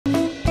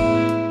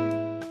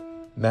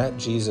Met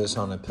Jesus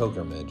on a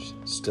pilgrimage,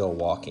 still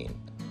walking.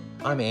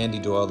 I'm Andy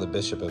Doyle, the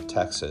Bishop of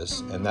Texas,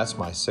 and that's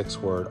my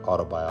 6-word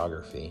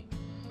autobiography.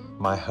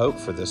 My hope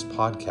for this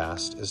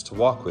podcast is to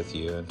walk with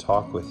you and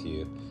talk with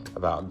you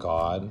about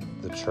God,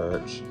 the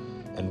church,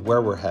 and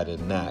where we're headed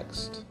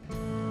next.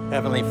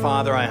 Heavenly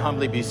Father, I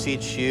humbly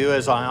beseech you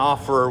as I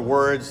offer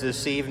words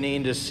this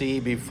evening to see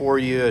before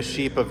you a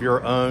sheep of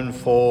your own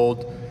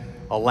fold,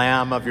 a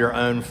lamb of your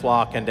own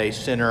flock, and a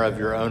sinner of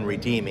your own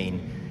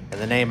redeeming. In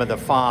the name of the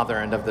Father,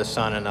 and of the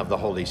Son, and of the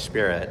Holy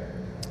Spirit.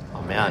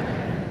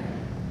 Amen.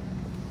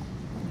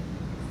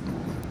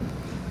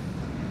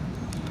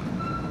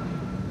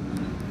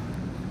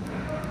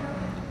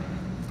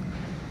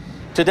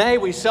 Today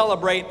we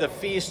celebrate the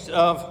feast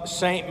of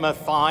Saint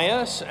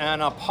Matthias,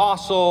 an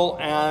apostle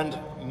and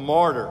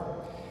martyr.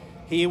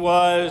 He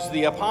was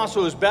the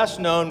apostle who's best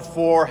known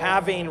for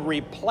having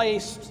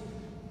replaced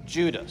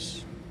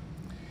Judas.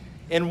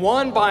 In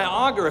one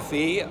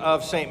biography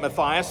of St.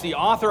 Matthias, the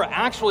author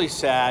actually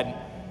said,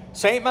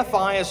 St.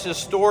 Matthias'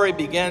 story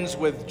begins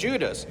with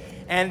Judas,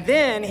 and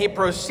then he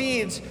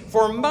proceeds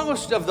for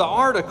most of the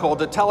article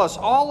to tell us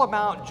all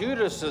about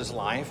Judas's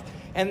life,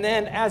 and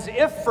then, as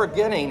if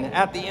forgetting,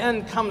 at the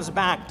end comes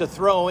back to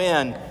throw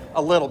in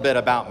a little bit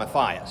about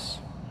Matthias.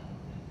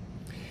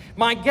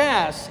 My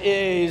guess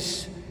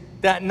is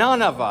that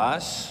none of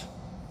us,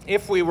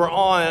 if we were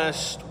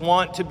honest,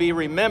 want to be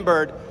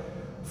remembered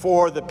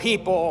for the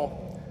people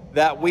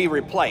that we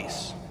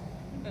replace.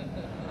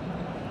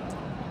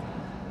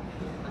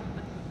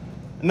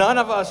 None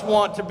of us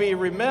want to be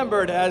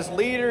remembered as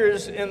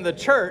leaders in the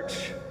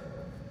church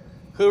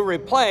who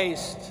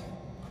replaced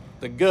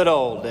the good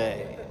old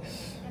days.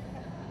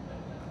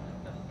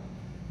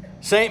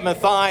 St.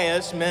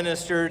 Matthias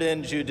ministered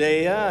in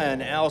Judea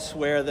and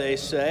elsewhere, they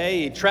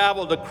say. He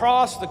traveled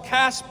across the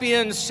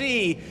Caspian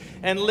Sea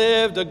and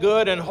lived a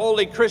good and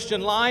holy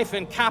Christian life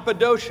in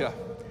Cappadocia.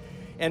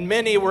 And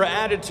many were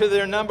added to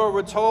their number,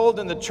 we're told,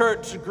 and the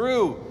church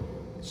grew.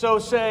 So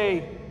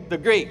say the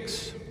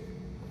Greeks.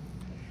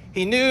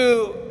 He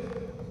knew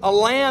a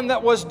land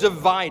that was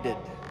divided,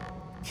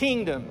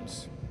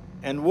 kingdoms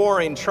and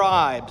warring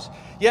tribes.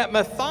 Yet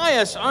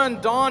Matthias,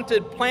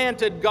 undaunted,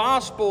 planted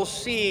gospel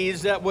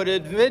seeds that would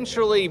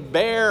eventually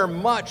bear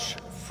much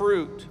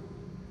fruit.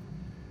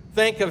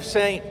 Think of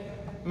St.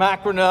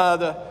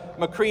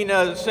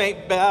 Macrina,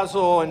 St.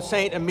 Basil, and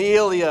St.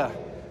 Amelia,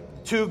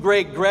 two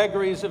great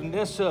Gregories of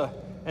Nyssa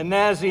and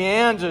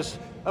Nazianzus,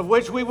 of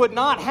which we would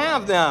not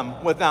have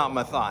them without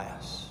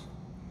Matthias.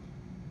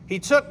 He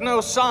took no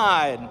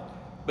side,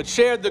 but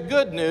shared the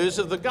good news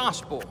of the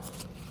gospel.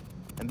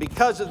 And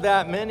because of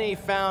that, many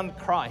found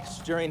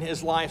Christ during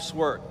his life's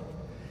work.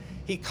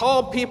 He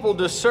called people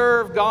to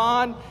serve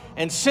God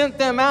and sent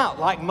them out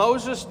like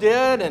Moses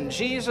did and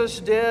Jesus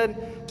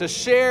did to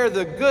share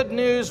the good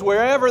news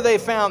wherever they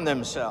found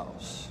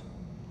themselves.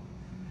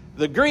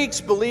 The Greeks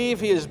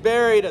believe he is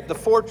buried at the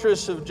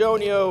fortress of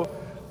Jonio,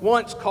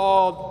 once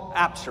called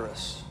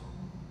Apsyrus,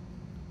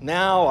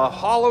 now a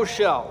hollow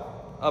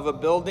shell of a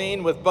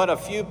building with but a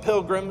few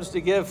pilgrims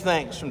to give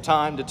thanks from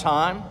time to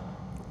time.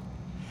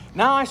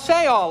 Now, I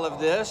say all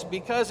of this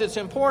because it's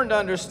important to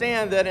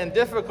understand that in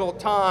difficult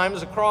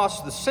times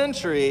across the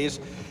centuries,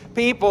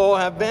 people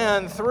have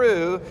been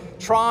through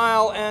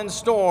trial and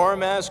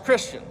storm as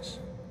Christians,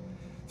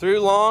 through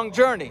long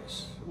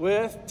journeys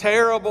with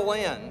terrible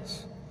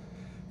ends,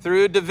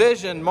 through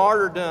division,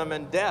 martyrdom,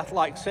 and death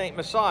like St.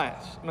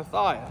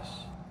 Matthias.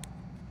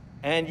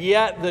 And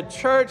yet the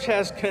church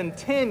has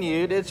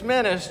continued its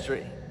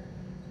ministry.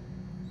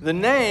 The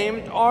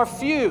named are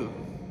few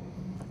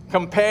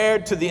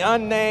compared to the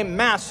unnamed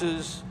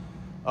masses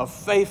of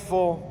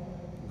faithful,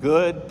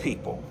 good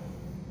people.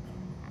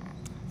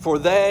 For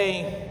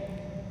they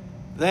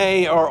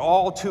are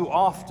all too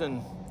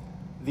often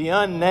the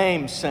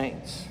unnamed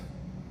saints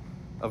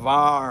of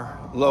our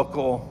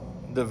local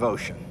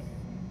devotion,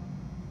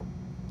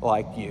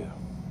 like you.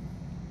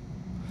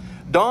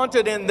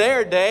 Daunted in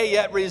their day,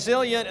 yet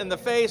resilient in the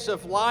face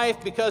of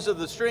life because of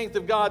the strength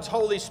of God's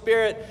Holy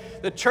Spirit,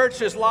 the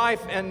church's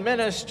life and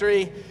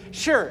ministry,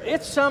 sure,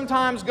 it's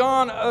sometimes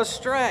gone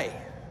astray,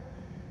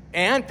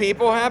 and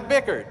people have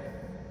bickered.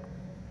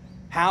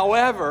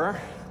 However,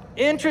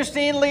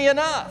 interestingly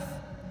enough,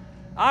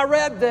 I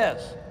read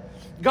this.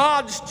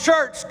 God's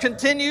church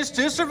continues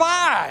to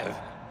survive.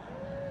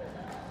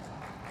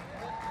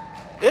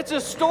 It's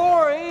a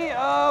story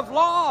of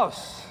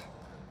loss,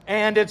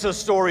 and it's a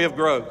story of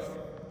growth.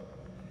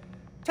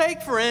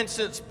 Take, for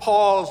instance,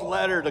 Paul's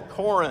letter to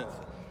Corinth.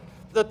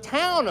 The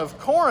town of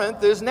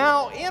Corinth is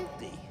now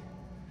empty.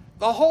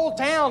 The whole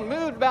town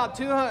moved about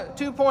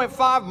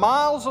 2.5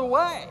 miles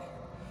away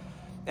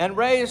and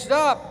raised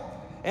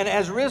up and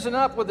has risen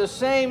up with the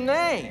same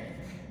name.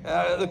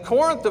 The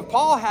Corinth of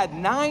Paul had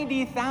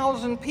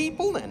 90,000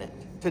 people in it.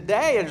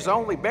 Today, there's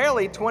only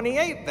barely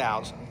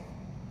 28,000.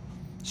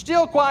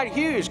 Still quite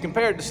huge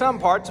compared to some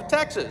parts of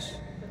Texas.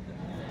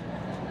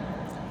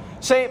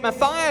 St.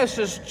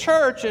 Matthias'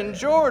 church in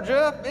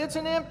Georgia, it's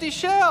an empty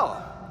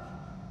shell.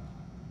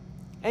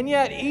 And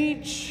yet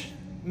each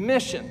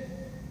mission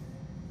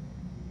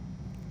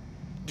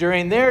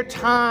during their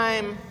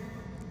time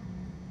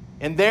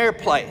in their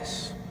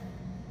place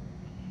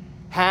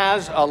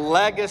has a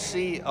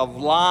legacy of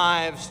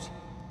lives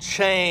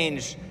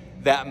changed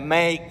that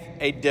make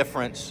a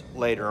difference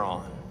later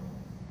on.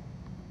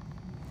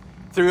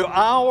 Through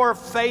our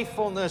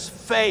faithfulness,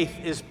 faith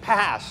is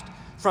passed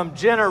from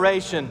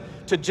generation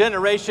to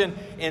generation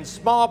in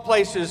small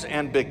places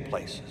and big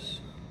places.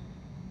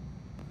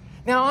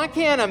 Now, I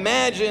can't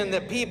imagine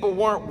that people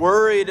weren't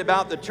worried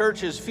about the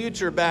church's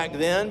future back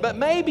then, but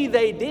maybe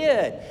they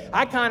did.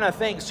 I kind of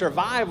think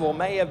survival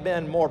may have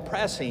been more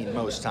pressing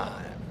most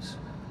times.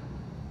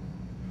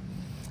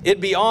 It'd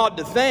be odd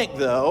to think,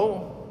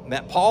 though,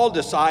 that Paul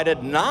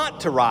decided not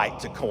to write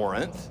to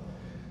Corinth,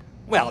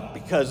 well,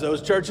 because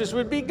those churches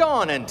would be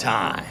gone in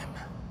time.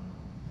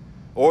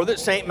 Or that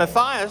St.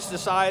 Matthias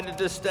decided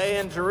to stay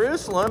in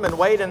Jerusalem and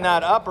wait in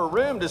that upper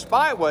room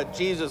despite what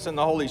Jesus and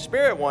the Holy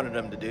Spirit wanted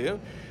him to do.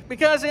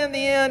 Because in the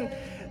end,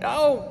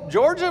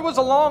 Georgia was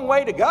a long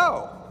way to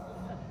go.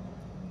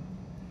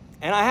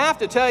 And I have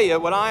to tell you,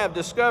 what I have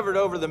discovered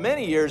over the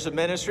many years of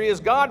ministry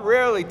is God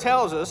rarely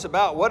tells us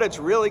about what it's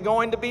really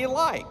going to be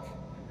like.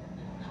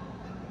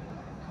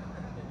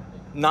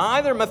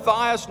 Neither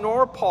Matthias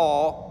nor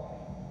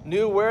Paul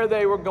knew where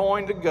they were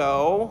going to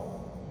go,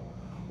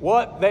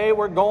 what they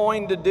were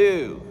going to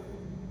do,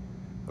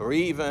 or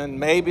even,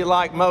 maybe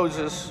like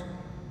Moses,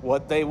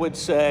 what they would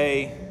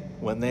say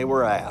when they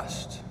were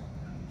asked.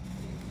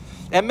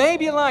 And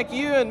maybe like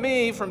you and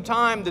me, from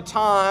time to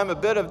time, a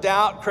bit of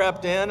doubt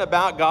crept in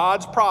about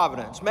God's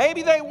providence.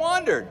 Maybe they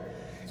wondered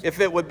if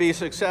it would be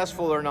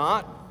successful or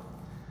not.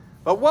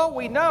 But what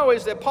we know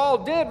is that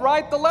Paul did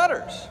write the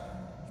letters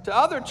to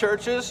other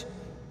churches,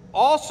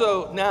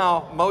 also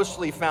now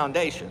mostly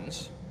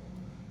foundations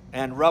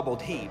and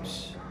rubbled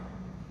heaps.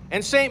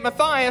 And St.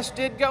 Matthias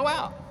did go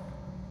out.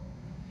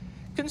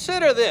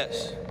 Consider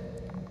this.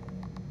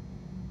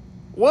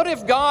 What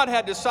if God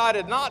had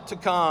decided not to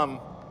come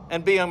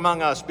and be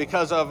among us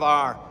because of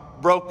our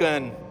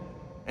broken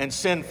and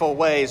sinful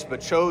ways, but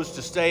chose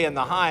to stay in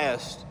the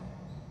highest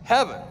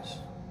heavens?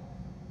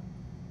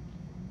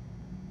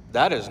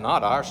 That is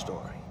not our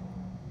story.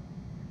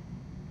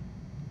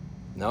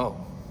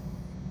 No.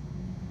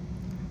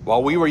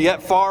 While we were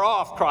yet far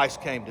off,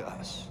 Christ came to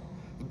us.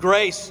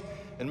 Grace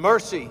and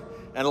mercy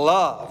and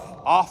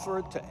love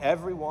offered to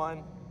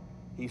everyone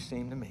he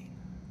seemed to meet.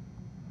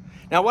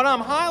 Now, what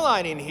I'm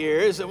highlighting here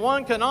is that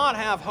one cannot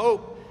have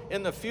hope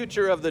in the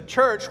future of the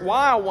church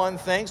while one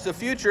thinks the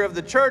future of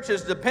the church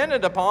is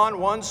dependent upon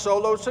one's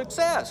solo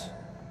success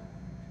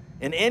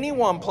in any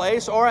one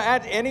place or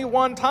at any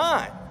one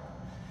time.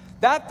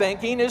 That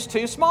thinking is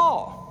too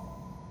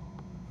small.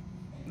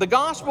 The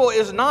gospel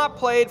is not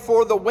played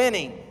for the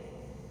winning.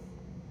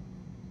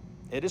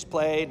 It is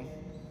played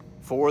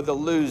for the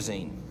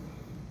losing.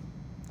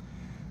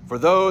 For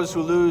those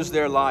who lose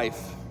their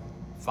life,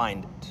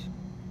 find it.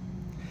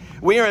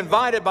 We are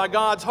invited by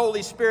God's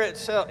Holy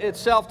Spirit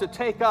itself to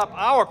take up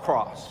our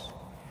cross.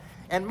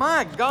 And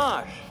my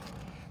gosh,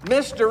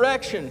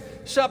 misdirection,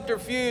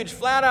 subterfuge,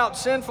 flat-out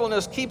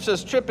sinfulness keeps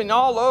us tripping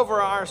all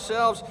over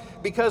ourselves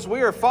because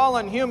we are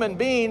fallen human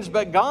beings,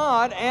 but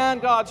God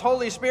and God's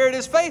Holy Spirit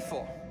is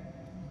faithful.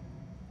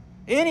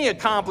 Any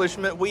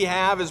accomplishment we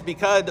have is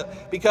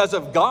because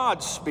of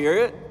God's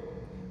Spirit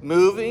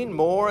moving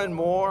more and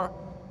more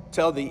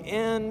till the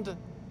end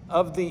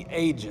of the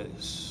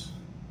ages.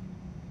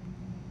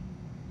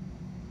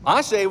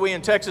 I say we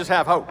in Texas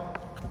have hope.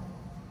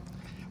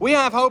 We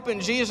have hope in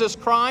Jesus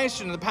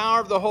Christ and the power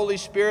of the Holy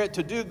Spirit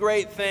to do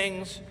great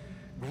things,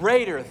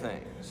 greater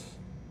things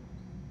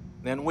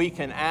than we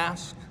can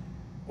ask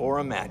or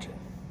imagine.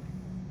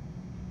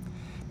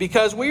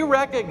 Because we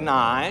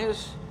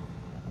recognize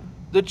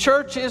the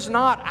church is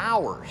not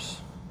ours.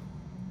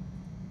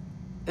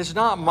 It's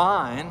not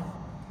mine,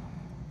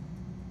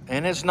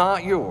 and it's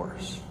not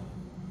yours.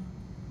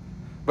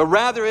 But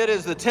rather it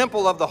is the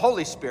temple of the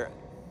Holy Spirit,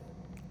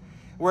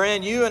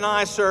 wherein you and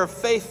I serve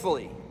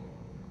faithfully,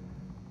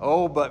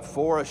 but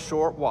for a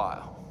short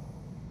while.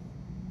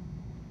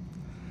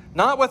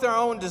 Not with our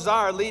own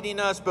desire leading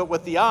us, but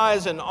with the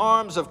eyes and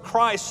arms of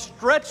Christ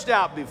stretched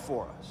out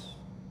before us.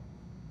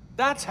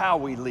 That's how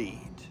we lead.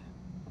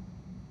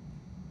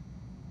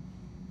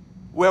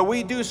 Where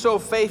we do so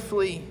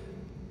faithfully,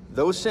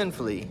 though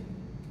sinfully,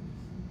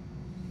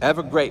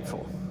 ever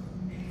grateful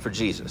for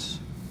Jesus.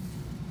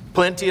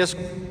 Plenteous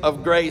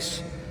of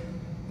grace,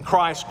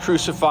 Christ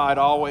crucified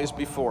always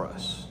before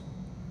us.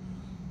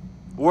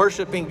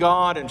 Worshiping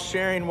God and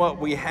sharing what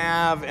we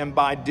have, and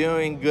by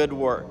doing good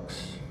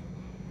works.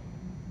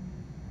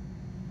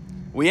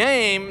 We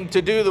aim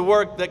to do the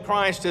work that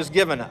Christ has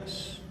given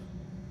us.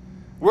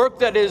 Work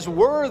that is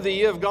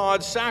worthy of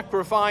God's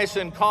sacrifice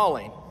and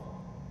calling.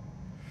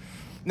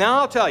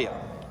 Now I'll tell you,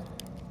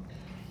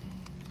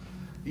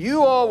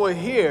 you all will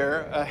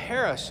hear a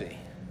heresy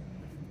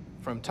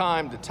from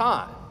time to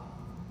time.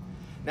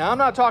 Now I'm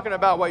not talking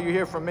about what you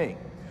hear from me.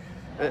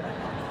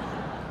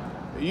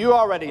 You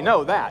already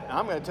know that.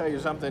 I'm going to tell you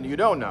something you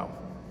don't know.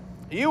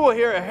 You will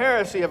hear a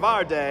heresy of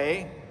our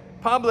day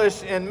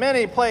published in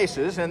many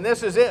places, and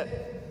this is it.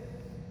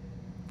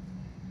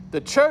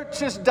 The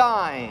church is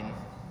dying.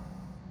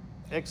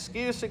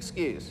 Excuse.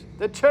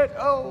 The church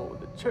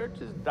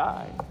is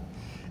dying.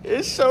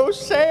 It's so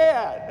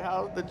sad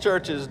how the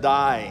church is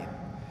dying.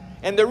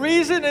 And the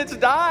reason it's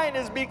dying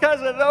is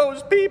because of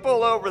those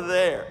people over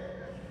there.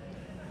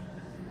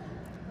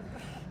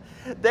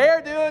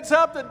 They're doing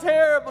something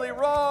terribly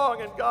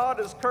wrong, and God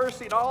is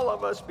cursing all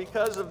of us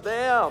because of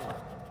them.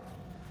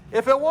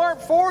 If it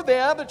weren't for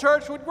them, the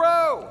church would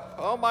grow.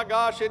 Oh my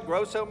gosh, it'd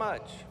grow so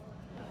much.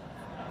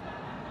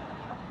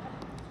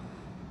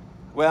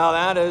 Well,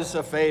 that is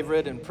a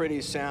favorite and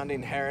pretty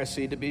sounding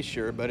heresy to be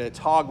sure, but it's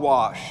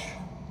hogwash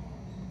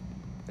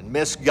and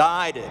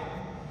misguided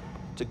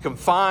to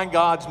confine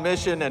God's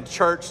mission and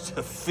church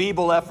to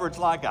feeble efforts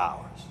like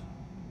ours.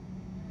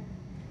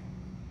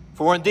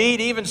 For indeed,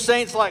 even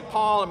saints like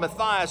Paul and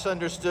Matthias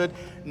understood,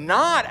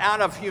 not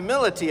out of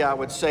humility, I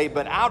would say,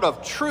 but out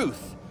of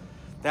truth,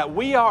 that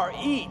we are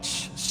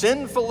each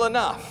sinful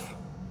enough,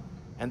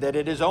 and that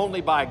it is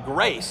only by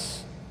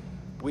grace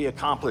we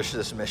accomplish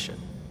this mission.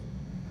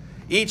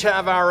 Each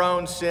have our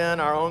own sin,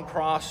 our own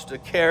cross to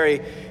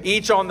carry,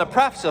 each on the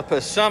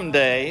precipice some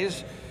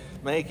days,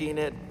 making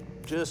it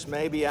just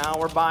maybe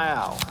hour by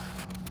hour.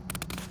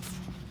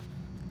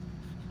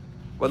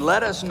 But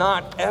let us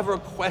not ever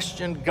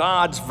question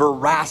God's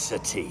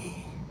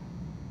veracity,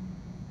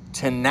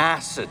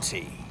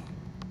 tenacity,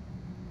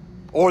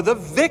 or the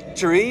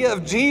victory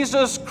of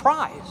Jesus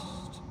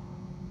Christ.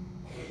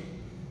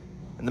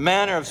 In the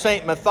manner of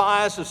St.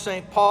 Matthias, of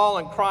St. Paul,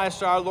 and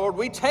Christ our Lord,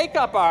 we take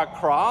up our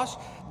cross,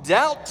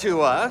 dealt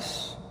to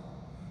us,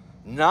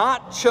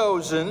 not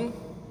chosen,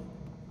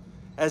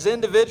 as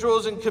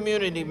individuals and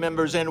community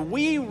members, and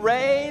we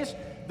raise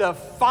the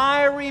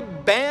fiery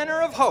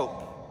banner of hope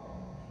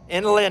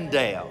in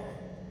Lindale,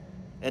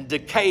 and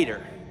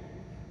Decatur,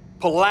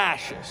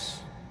 Palacios,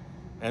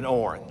 and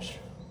Orange.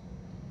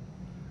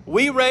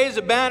 We raise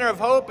a banner of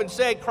hope and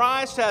say,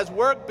 Christ has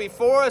worked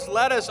before us,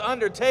 let us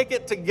undertake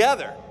it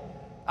together.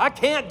 I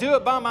can't do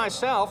it by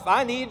myself,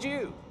 I need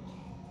you.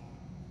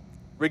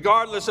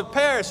 Regardless of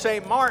parish,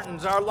 St.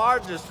 Martin's, our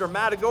largest, or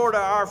Matagorda,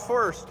 our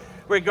first,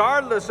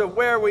 regardless of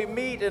where we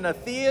meet in a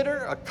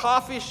theater, a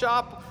coffee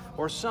shop,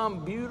 or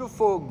some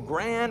beautiful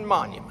grand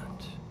monument.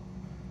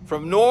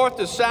 From north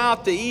to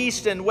south to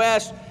east and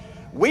west,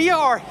 we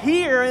are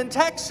here in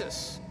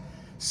Texas,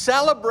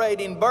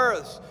 celebrating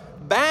births,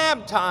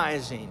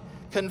 baptizing,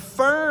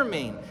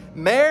 confirming,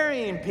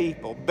 marrying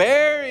people,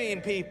 burying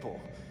people,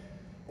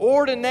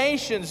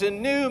 ordinations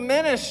and new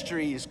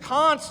ministries,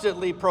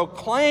 constantly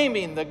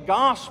proclaiming the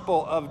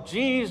gospel of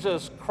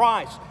Jesus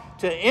Christ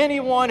to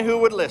anyone who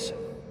would listen.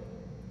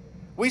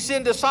 We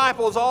send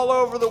disciples all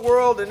over the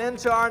world and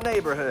into our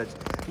neighborhoods.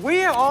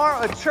 We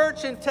are a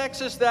church in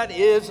Texas that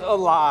is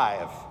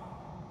alive.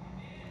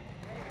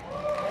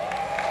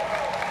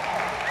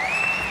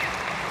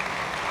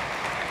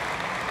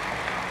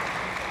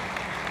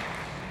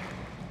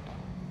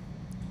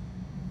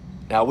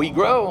 Now we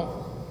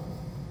grow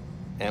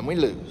and we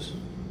lose.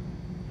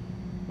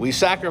 We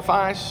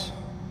sacrifice,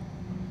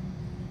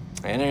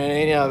 and there ain't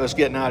any of us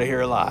getting out of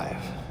here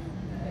alive.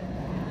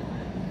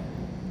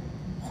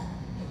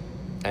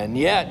 And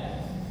yet,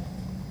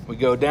 we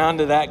go down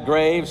to that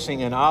grave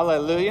singing,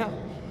 Alleluia,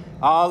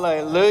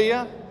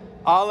 Alleluia,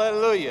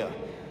 Alleluia.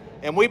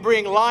 And we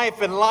bring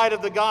life and light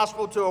of the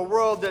gospel to a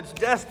world that's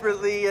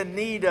desperately in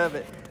need of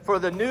it. For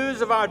the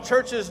news of our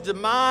church's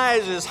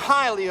demise is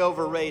highly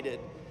overrated.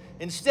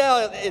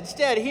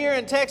 Instead, here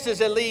in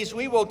Texas at least,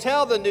 we will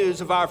tell the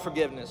news of our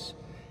forgiveness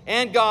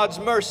and God's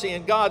mercy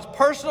and God's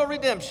personal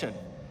redemption,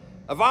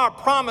 of our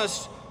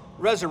promised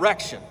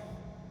resurrection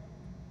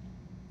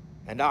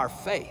and our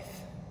faith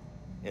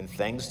in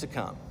things to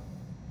come.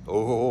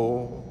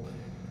 Oh,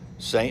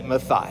 St.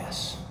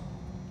 Matthias,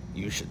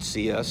 you should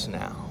see us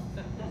now.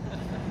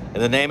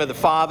 In the name of the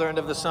Father, and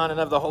of the Son, and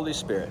of the Holy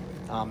Spirit.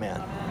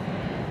 Amen.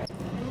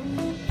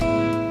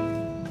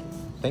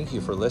 Thank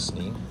you for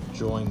listening.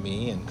 Join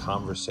me in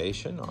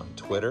conversation on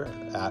Twitter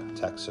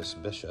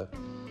 @TexasBishop,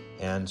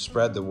 and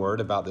spread the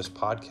word about this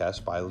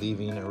podcast by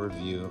leaving a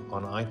review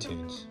on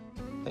iTunes.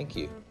 Thank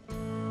you.